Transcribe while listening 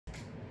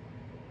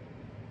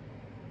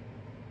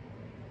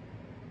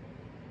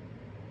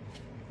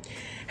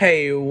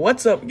Hey,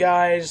 what's up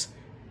guys?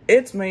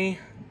 It's me,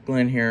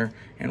 Glenn here,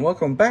 and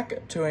welcome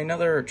back to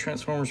another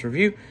Transformers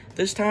review.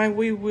 This time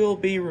we will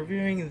be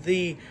reviewing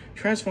the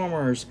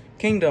Transformers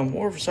Kingdom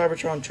War for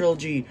Cybertron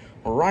Trilogy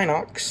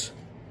Rhinox.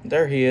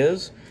 There he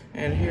is,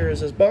 and here is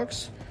his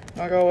box.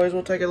 Like always,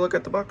 we'll take a look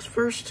at the box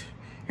first.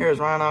 Here's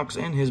Rhinox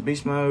in his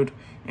beast mode,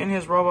 in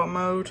his robot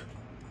mode,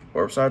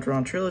 War for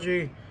Cybertron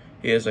Trilogy.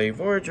 He is a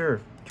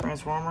Voyager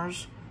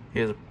Transformers.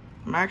 He is a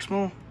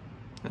Maximal.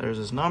 There's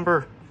his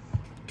number.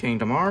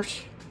 Kingdom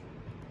Mars,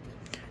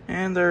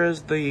 and there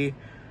is the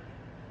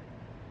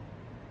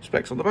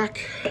specs on the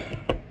back.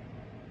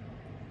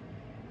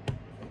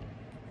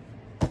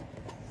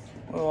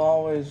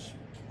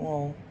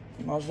 We'll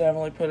most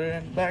definitely put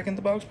it back in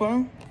the box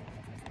pile.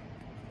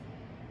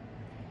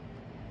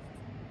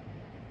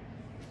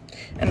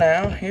 And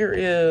now here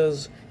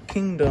is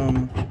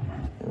Kingdom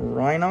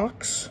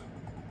Rhinox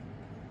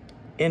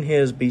in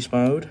his beast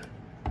mode.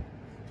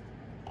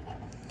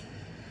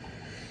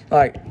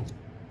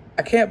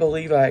 I can't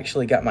believe I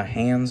actually got my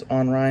hands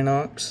on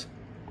Rhinox.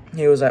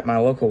 He was at my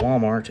local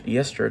Walmart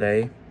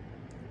yesterday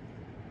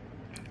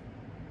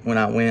when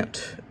I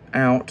went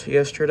out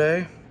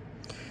yesterday.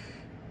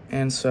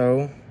 And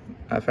so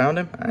I found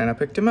him and I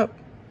picked him up.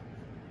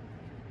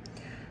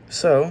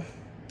 So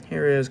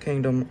here is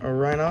Kingdom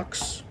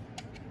Rhinox.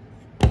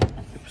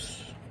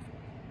 Oops.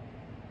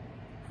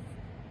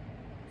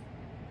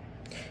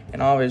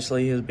 And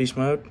obviously his beast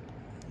mode.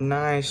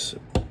 Nice,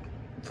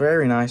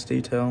 very nice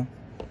detail.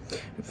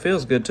 It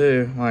feels good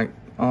too, like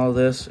all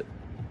this,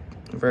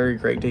 very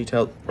great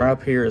detail. Right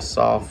up here is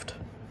soft,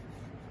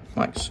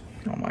 like,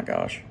 oh my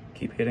gosh,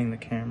 keep hitting the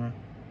camera.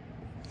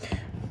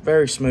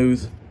 Very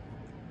smooth.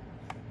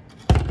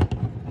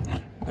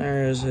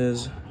 There's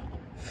his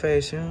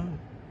face here,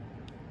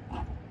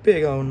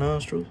 big old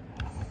nostrils.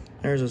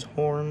 There's his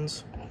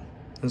horns,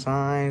 his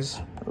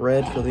eyes,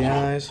 red for the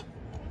eyes.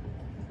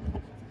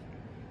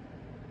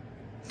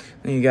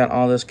 Then you got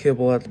all this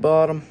kibble at the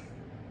bottom.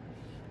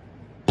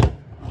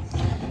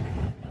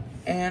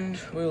 And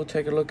we will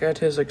take a look at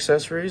his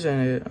accessories,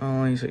 and the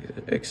only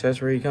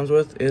accessory he comes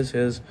with is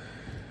his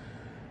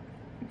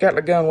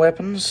got gun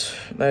weapons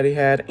that he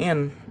had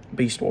in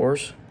Beast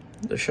Wars,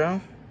 the show.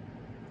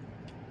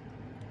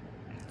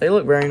 They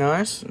look very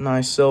nice,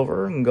 nice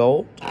silver and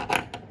gold.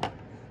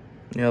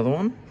 The other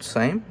one,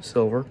 same,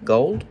 silver,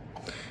 gold.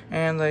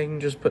 And they can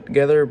just put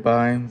together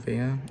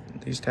via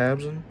these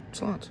tabs and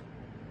slots.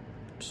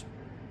 Just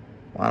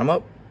line them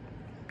up,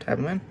 tab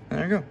them in, and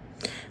there you go.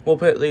 We'll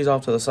put these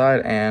off to the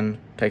side and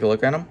take a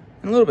look at them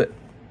in a little bit.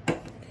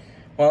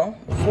 Well,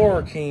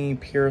 for key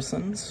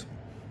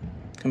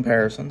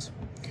comparisons.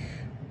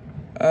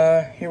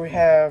 Here we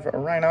have a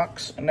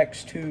Rhinox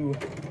next to,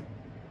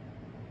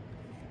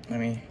 let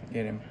me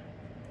get him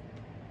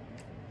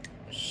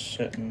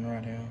sitting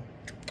right here.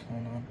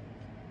 Hold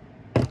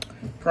on.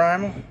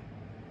 Primal.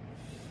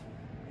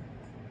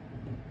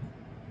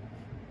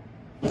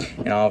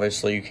 And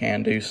obviously you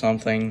can do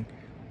something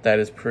that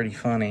is pretty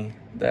funny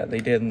that they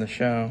did in the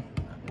show.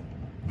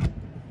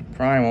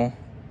 Primal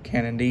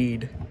can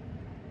indeed.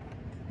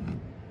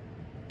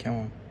 Come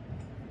on.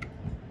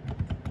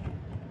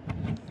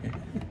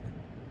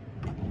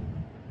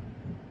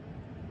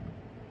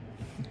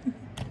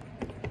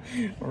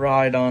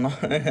 Ride on.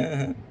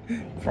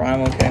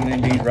 Primal can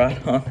indeed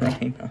ride on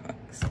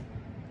Rhinox.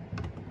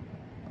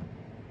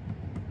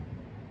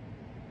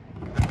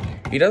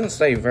 He doesn't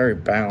stay very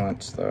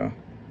balanced though.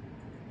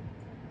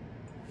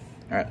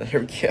 Alright, there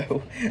we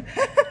go.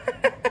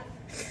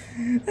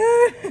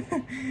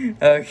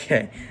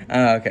 Okay, I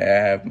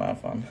have my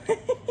fun.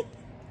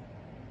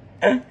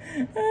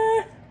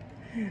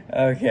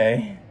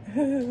 Okay.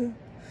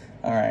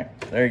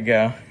 Alright, there you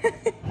go.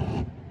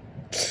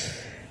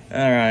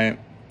 Alright,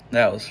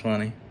 that was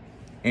funny.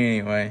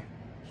 Anyway.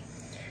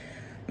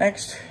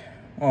 Next,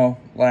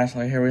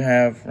 lastly, here we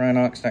have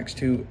Rhinox next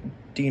to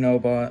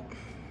Dinobot.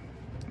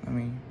 Let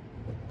me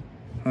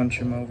hunch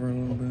him over a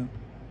little bit.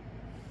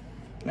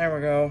 There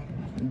we go,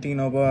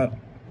 Dinobot,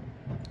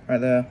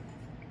 right there.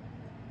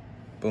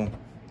 Boom.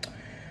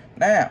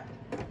 Now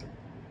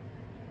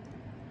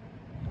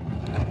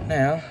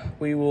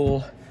we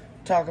will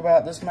talk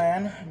about this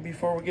man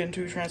before we get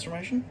into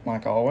transformation,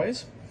 like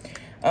always.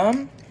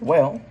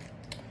 Well,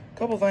 a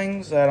couple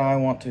things that I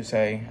want to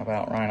say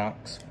about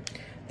Rhinox.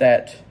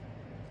 That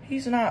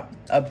he's not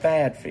a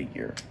bad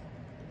figure,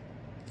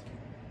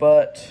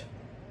 but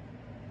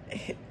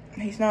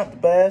he's not the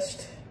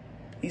best.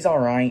 He's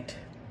alright.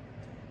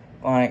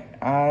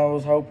 Like, I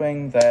was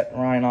hoping that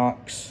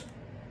Rhinox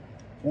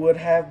would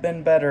have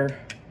been better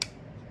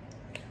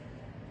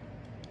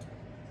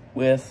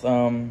with,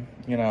 you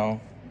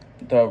know,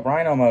 the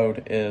Rhino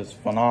mode is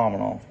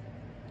phenomenal.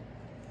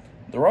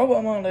 The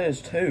robot mode is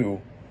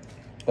too,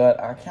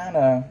 but I kind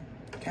of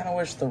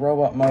wish the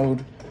robot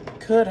mode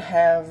could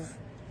have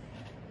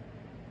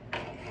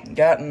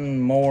gotten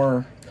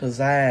more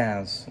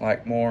pizzazz,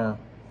 like more,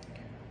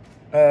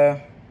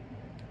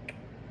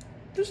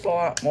 just a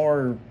lot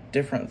more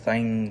different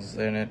things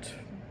in it,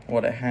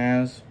 what it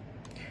has.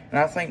 And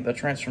I think the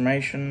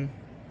transformation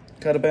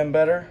could have been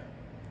better.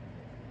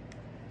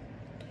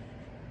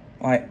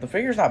 Like, the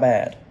figure's not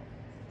bad.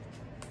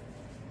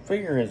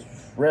 Figure is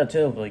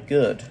relatively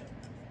good.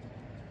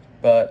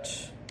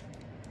 But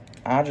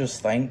I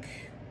just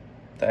think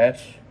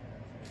that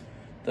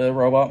the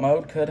robot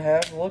mode could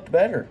have looked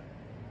better.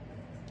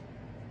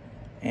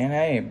 And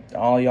hey,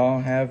 all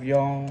y'all have your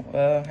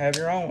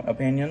own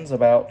opinions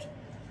about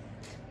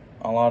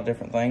a lot of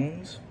different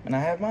things, and I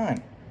have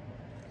mine.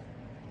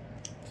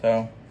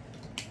 So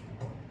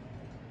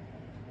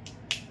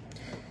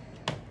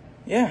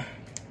yeah,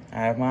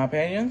 I have my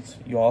opinions.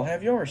 You all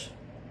have yours.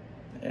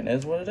 It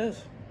is what it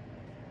is.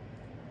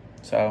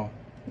 So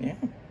yeah,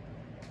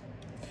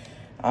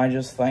 I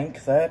just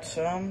think that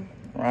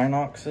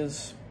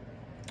Rhinox's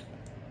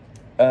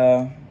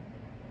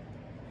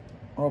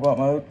robot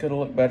mode could have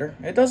looked better.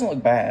 It doesn't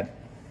look bad.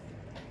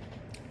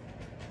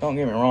 Don't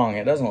get me wrong,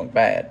 it doesn't look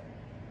bad.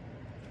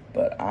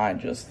 But I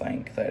just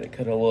think that it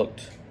could have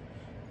looked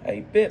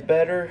a bit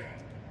better.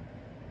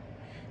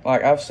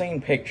 Like, I've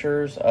seen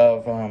pictures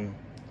of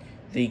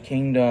the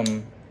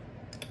Kingdom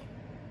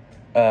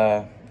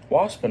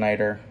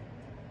Waspinator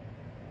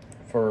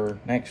for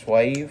Next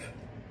Wave.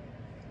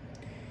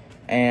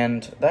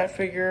 And that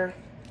figure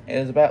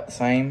is about the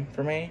same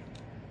for me.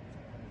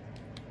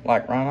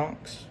 Like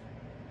Rhinox.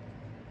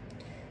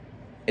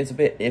 It's a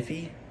bit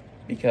iffy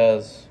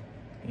because,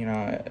 you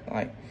know,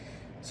 like,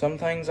 some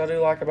things I do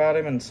like about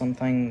him and some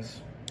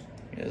things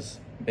is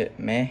a bit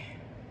meh,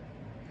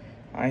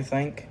 I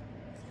think.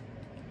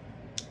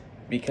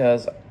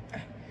 Because,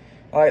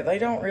 like, they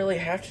don't really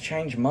have to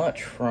change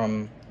much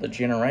from the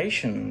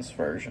Generations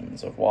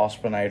versions of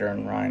Waspinator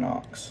and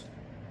Rhinox.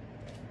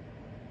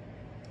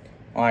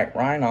 Like,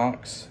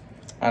 Rhinox,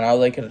 I know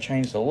they could have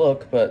changed the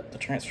look, but the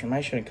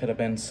transformation could have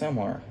been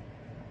similar.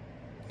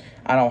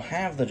 I don't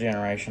have the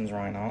Generations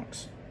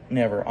Rhinox,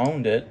 never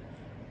owned it,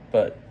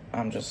 but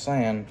I'm just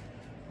saying,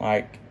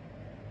 like,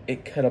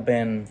 it could have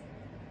been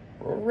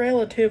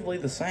relatively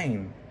the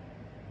same.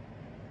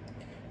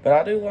 But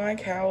I do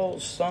like how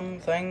some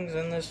things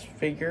in this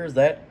figure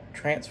that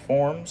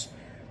transforms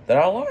that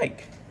I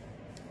like.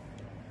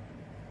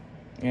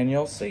 And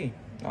you'll see.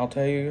 I'll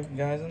tell you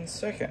guys in a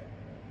second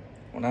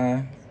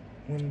when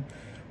we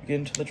get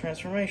into the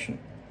transformation.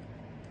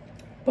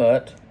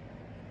 But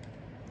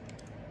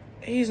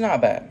he's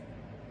not bad.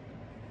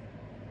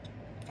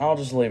 I'll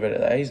just leave it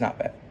at that. He's not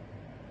bad.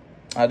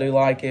 I do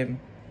like him.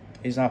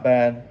 He's not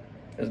bad.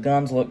 His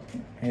guns look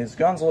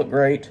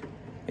great.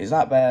 He's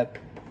not bad.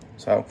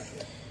 So,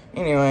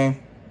 anyway,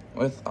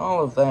 with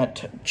all of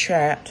that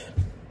chat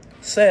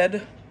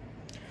said,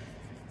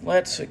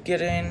 let's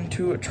get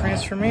into a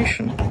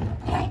transformation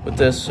with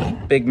this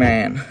big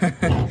man.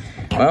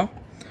 Well,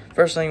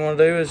 first thing you want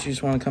to do is you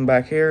just want to come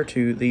back here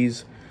to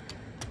this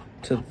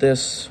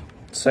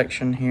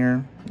section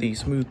here, the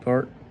smooth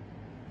part,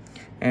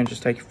 and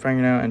just take your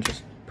fingernail and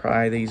just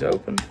pry these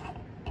open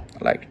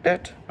like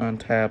that.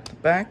 Untab the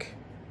back,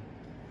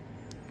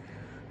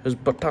 his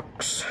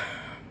buttocks,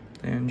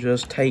 and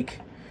just take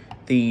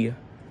the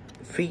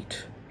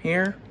feet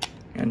here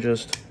and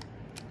just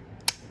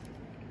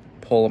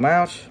pull them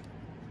out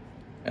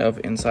of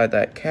inside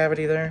that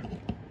cavity there.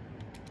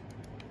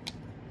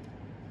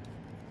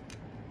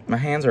 My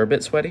hands are a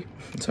bit sweaty,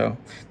 so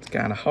it's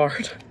kind of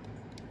hard.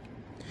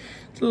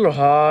 It's a little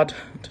hard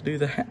to do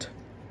that.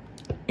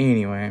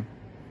 Anyway,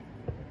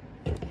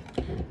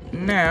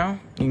 now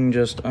you can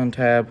just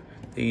untab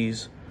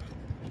these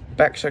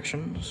back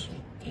sections.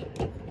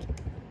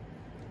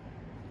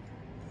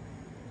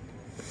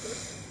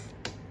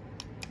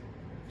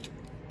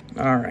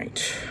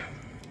 Alright.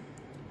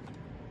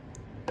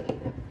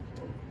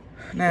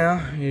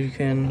 Now you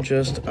can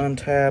just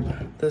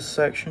untab this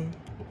section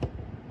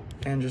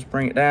and just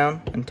bring it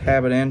down and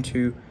tab it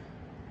into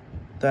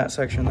that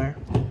section there.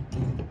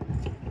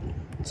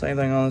 Same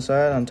thing on the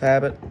side,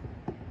 untab it,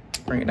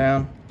 bring it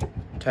down,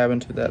 tab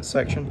into that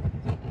section.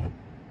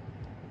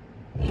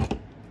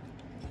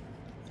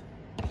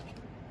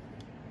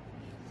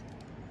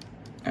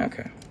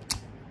 Okay.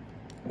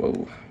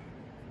 Whoa.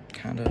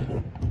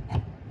 Kinda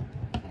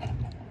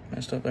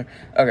messed up there.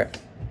 Okay.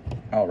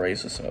 I'll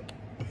raise this up.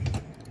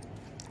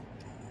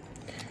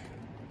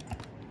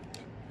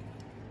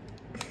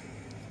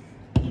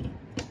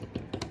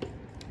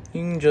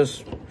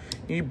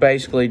 You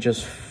basically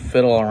just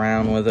fiddle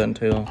around with it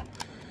until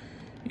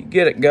you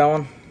get it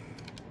going.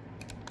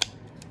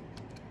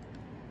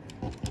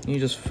 You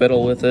just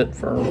fiddle with it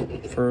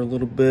for a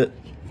little bit.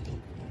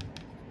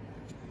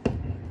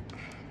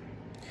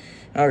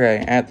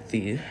 Okay, at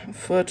the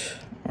foot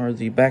or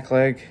the back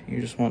leg, you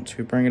just want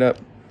to bring it up,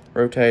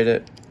 rotate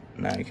it.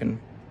 Now you can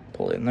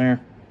pull it in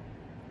there.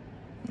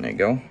 There you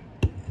go.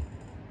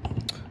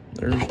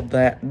 There's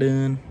that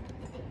done.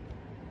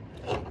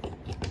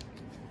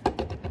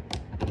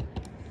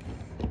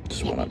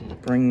 Just want to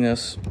bring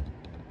this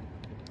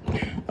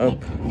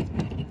up.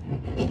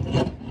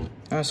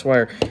 I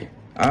swear,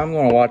 I'm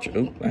going to watch...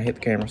 Oop, I hit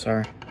the camera,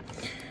 sorry.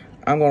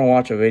 I'm going to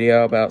watch a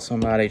video about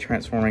somebody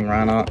transforming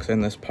Rhinox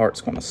and this part's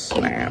going to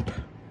snap.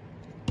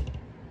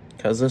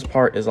 Because this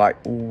part is like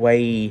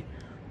way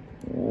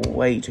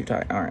way too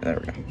tight. All right, there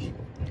we go.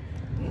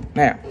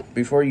 Now,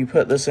 before you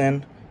put this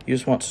in, you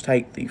just want to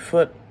take the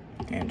foot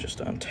and just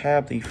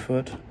untab the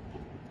foot,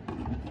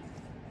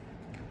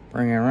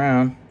 bring it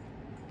around,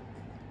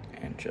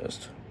 and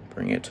just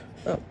bring it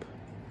up.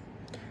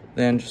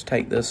 Then just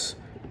take this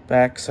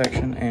back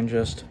section and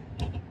just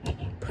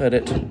put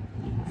it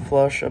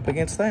flush up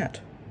against that.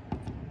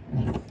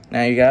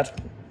 Now you got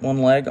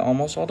one leg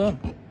almost all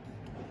done.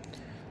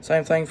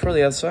 Same thing for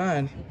the other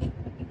side.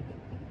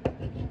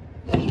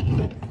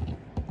 Get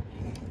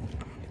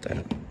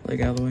that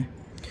leg out of the way.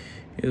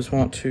 You just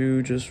want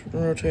to just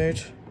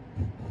rotate,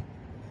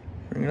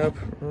 bring it up,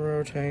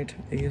 rotate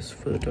this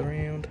foot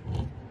around.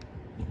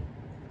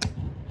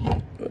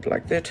 Do it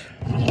like that.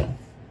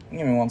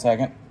 Give me 1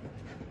 second.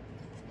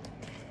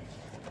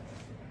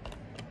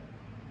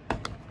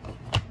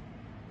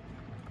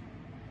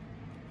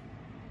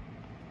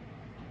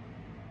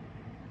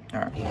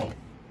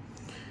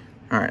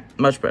 All right,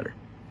 much better.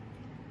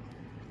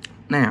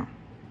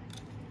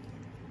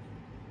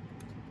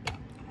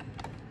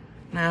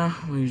 Now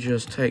we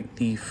just take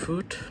the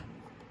foot,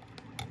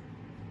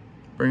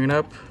 bring it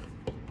up,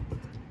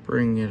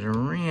 bring it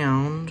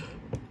around,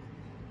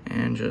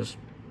 and just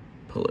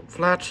pull it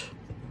flat.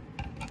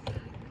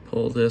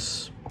 Pull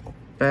this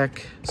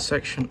back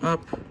section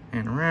up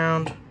and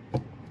around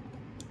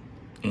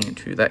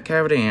into that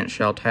cavity, and it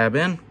shall tab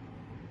in.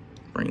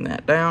 Bring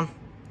that down.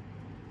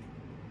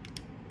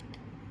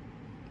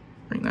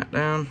 Bring that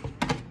down.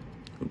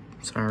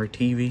 Oops, sorry,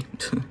 TV.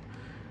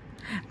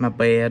 My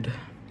bad.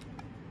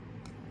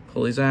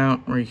 Pull these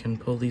out, or you can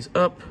pull these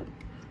up,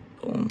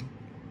 pull them,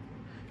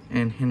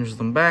 and hinge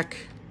them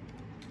back,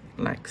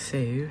 like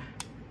so.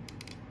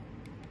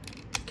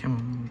 Come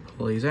on,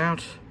 pull these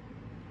out,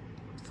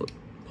 flip,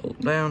 pull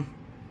it down,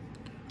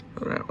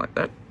 pull it out like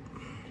that.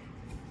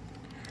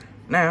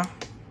 Now,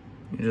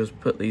 you just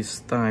put these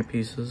thigh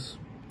pieces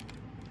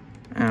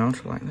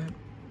out like that.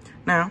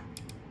 Now,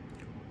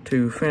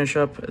 to finish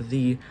up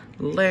the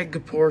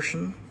leg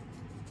portion,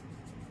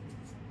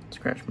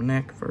 scratch my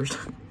neck first.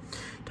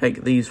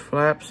 Take these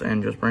flaps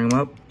and just bring them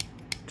up.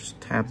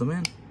 Just tab them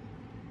in.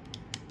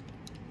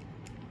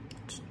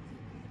 Just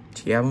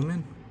tab them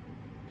in.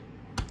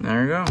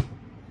 There you go.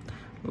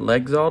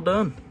 Legs all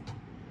done.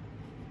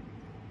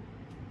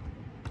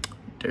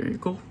 There you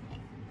go.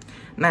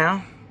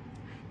 Now,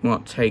 you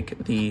want to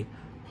take the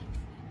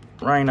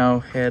rhino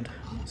head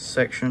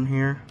section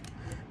here.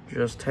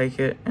 Just take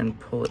it and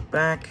pull it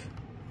back.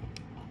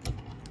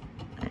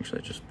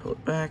 Actually, just pull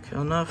it back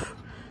enough.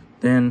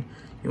 Then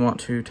you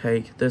want to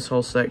take this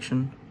whole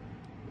section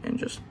and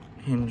just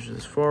hinge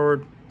this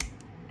forward,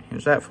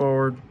 hinge that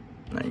forward.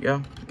 There you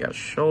go. You got a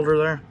shoulder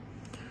there.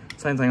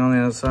 Same thing on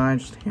the other side.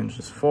 Just hinge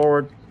this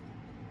forward,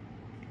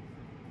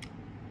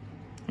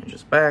 hinge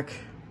this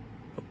back,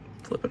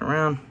 flip it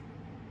around.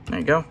 There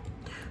you go.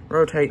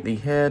 Rotate the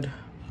head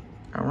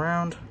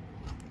around.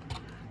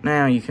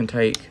 Now you can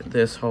take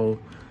this whole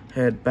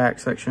head back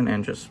section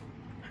and just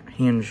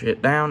hinge it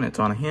down. It's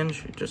on a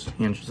hinge. It just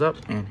hinges up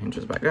and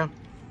hinges back down.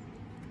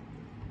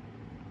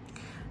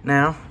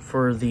 Now,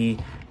 for the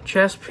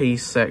chest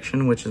piece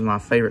section, which is my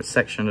favorite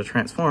section to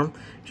transform,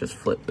 just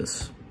flip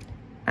this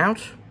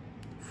out,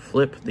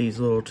 flip these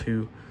little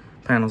 2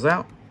 panels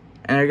out,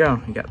 and there you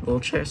go. You got the little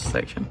chest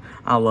section.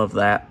 I love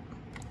that.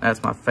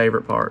 That's my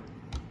favorite part.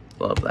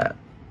 Love that.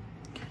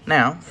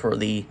 Now, for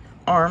the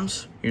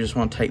arms, you just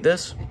want to take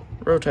this,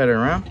 rotate it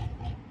around,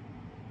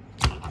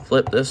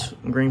 flip this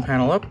green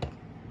panel up,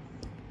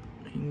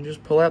 you can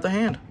just pull out the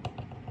hand,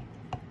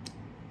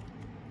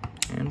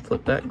 and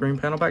flip that green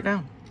panel back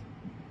down.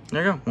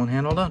 There you go, one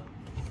hand all done.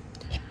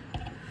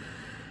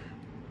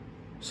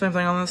 Same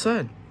thing on the other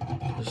side.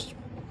 Just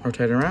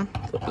rotate it around,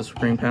 flip this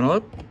green panel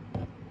up,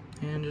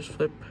 and just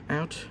flip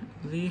out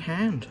the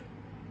hand.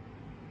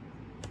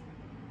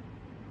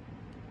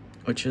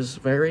 Which is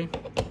very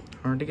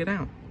hard to get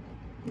out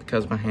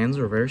because my hands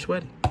are very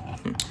sweaty.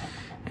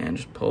 And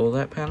just pull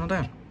that panel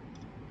down.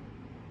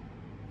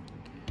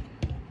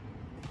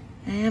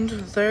 And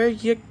there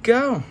you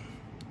go.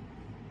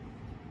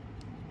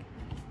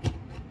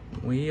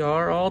 We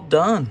are all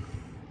done.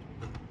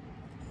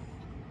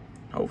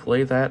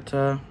 Hopefully that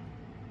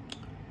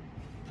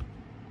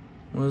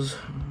was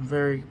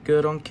very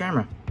good on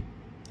camera.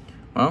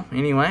 Well,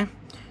 anyway,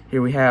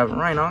 here we have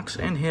Rhinox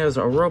in his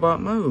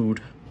robot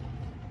mode.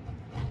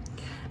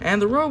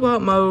 And the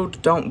robot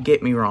mode, don't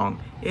get me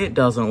wrong, it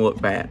doesn't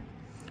look bad.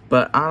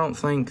 But I don't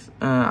think,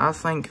 I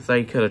think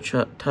they could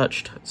have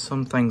touched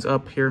some things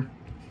up here.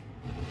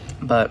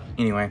 But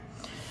anyway,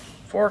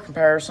 for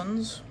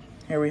comparisons,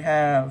 here we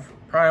have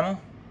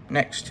Primal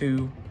next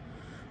to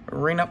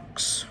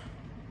rhinox.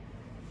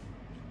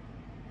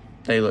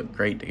 They look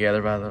great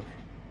together, by the way.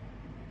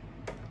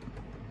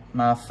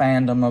 My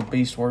fandom of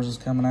Beast Wars is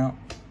coming out.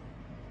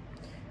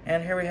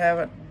 And here we have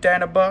a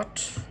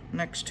Dinobot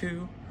next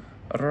to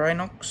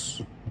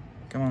Rhinox.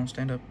 Come on,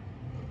 stand up.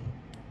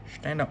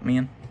 Stand up,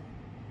 man.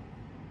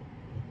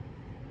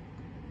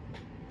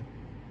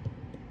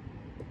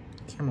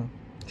 Come on,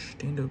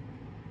 stand up.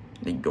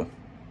 There you go.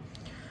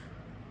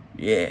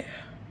 Yeah.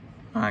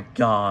 My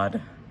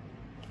God.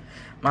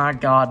 My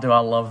God, do I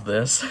love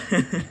this.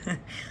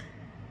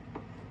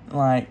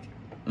 Like,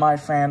 my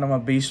fandom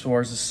of Beast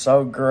Wars is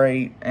so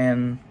great,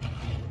 and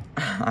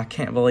I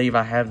can't believe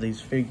I have these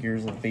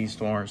figures of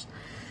Beast Wars.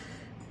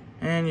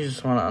 And you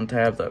just want to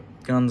untab the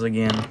guns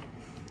again.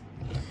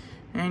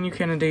 And you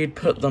can indeed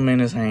put them in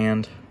his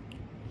hand.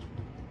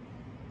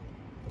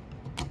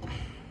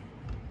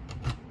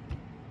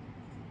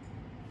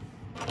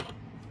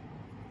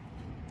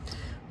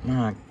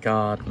 My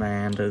God,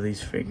 man, do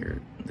these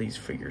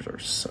figures are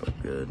so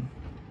good.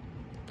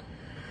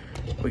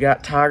 We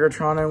got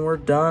Tigertron and we're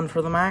done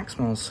for the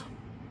Maximals.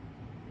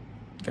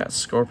 Got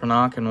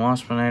Scorponok and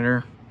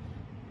Waspinator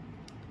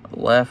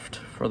left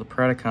for the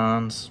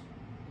Predacons.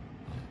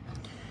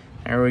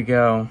 There we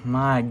go.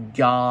 My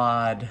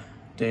God,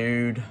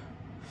 dude.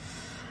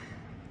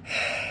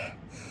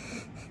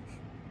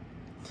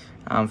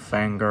 I'm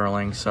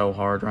fangirling so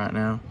hard right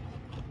now.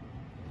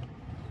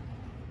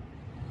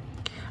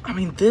 I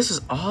mean, this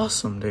is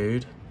awesome,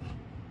 dude.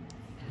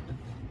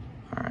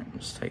 Alright,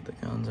 just take the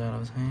guns out of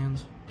his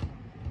hands.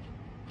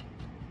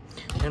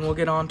 And we'll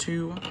get on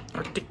to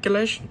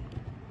articulation.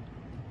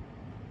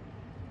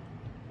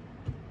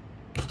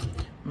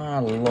 My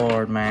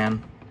Lord,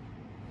 man.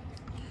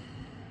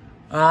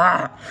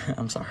 Ah!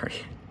 I'm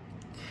sorry.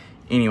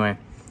 Anyway,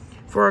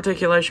 for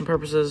articulation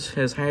purposes,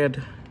 his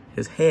head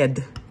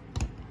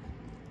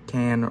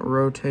can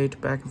rotate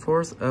back and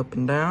forth, up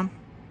and down.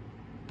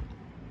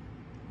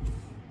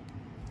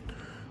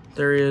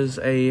 There is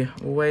a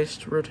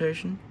waist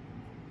rotation.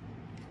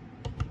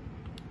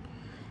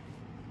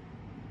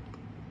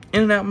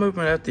 In and out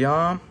movement at the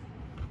arm.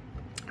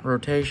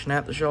 Rotation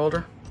at the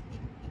shoulder.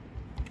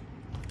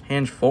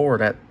 Hinge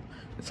forward at,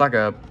 it's like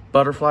a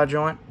butterfly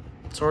joint,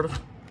 sort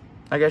of,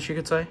 I guess you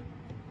could say.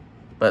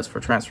 But it's for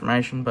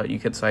transformation, but you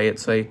could say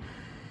it's a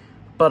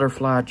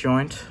butterfly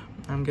joint,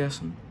 I'm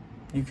guessing.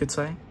 You could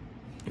say,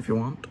 if you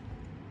want.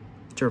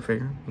 It's your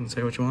figure, you can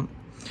say what you want.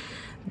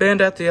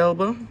 Bend at the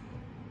elbow.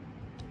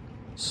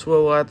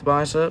 Swivel at the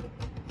bicep.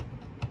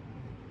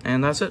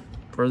 And that's it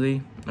for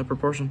the upper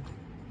portion.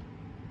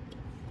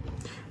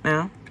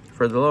 Now,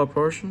 for the lower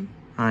portion,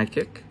 high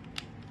kick,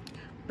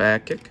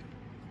 back kick,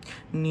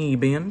 knee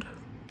bend,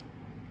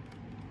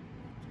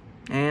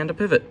 and a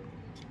pivot.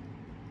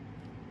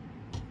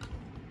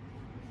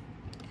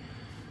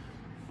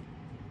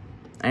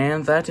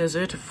 And that is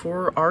it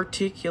for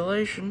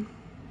articulation.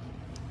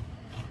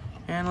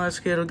 And let's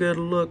get a good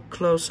look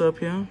close up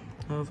here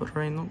of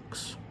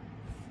rhinox.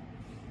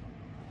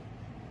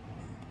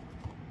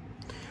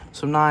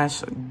 Some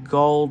nice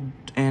gold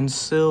and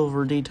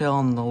silver detail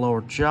on the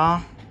lower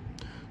jaw.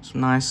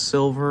 Some nice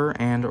silver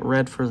and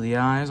red for the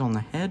eyes on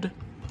the head.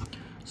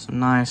 Some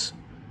nice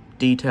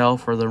detail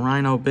for the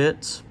rhino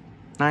bits.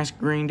 Nice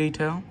green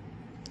detail.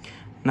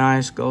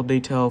 Nice gold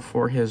detail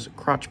for his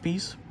crotch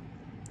piece.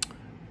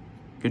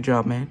 Good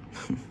job, man.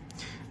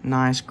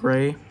 Nice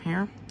gray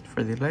here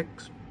for the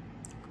legs.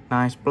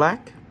 Nice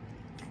black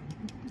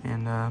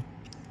and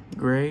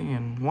gray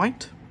and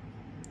white.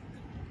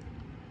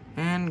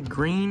 And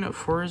green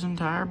for his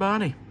entire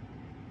body.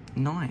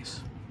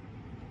 Nice.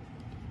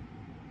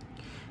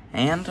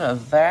 And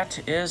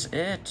that is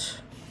it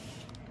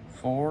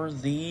for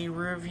the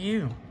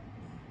review.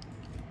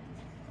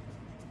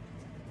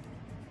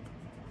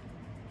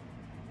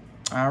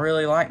 I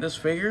really like this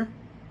figure,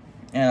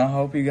 and I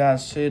hope you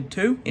guys did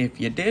too.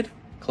 If you did,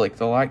 click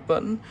the like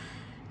button,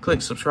 click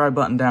the subscribe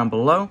button down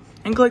below,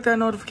 and click that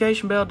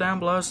notification bell down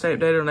below to stay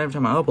updated on every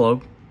time I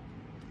upload.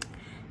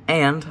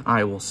 And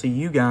I will see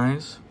you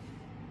guys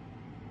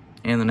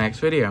in the next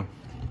video.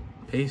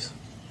 Peace.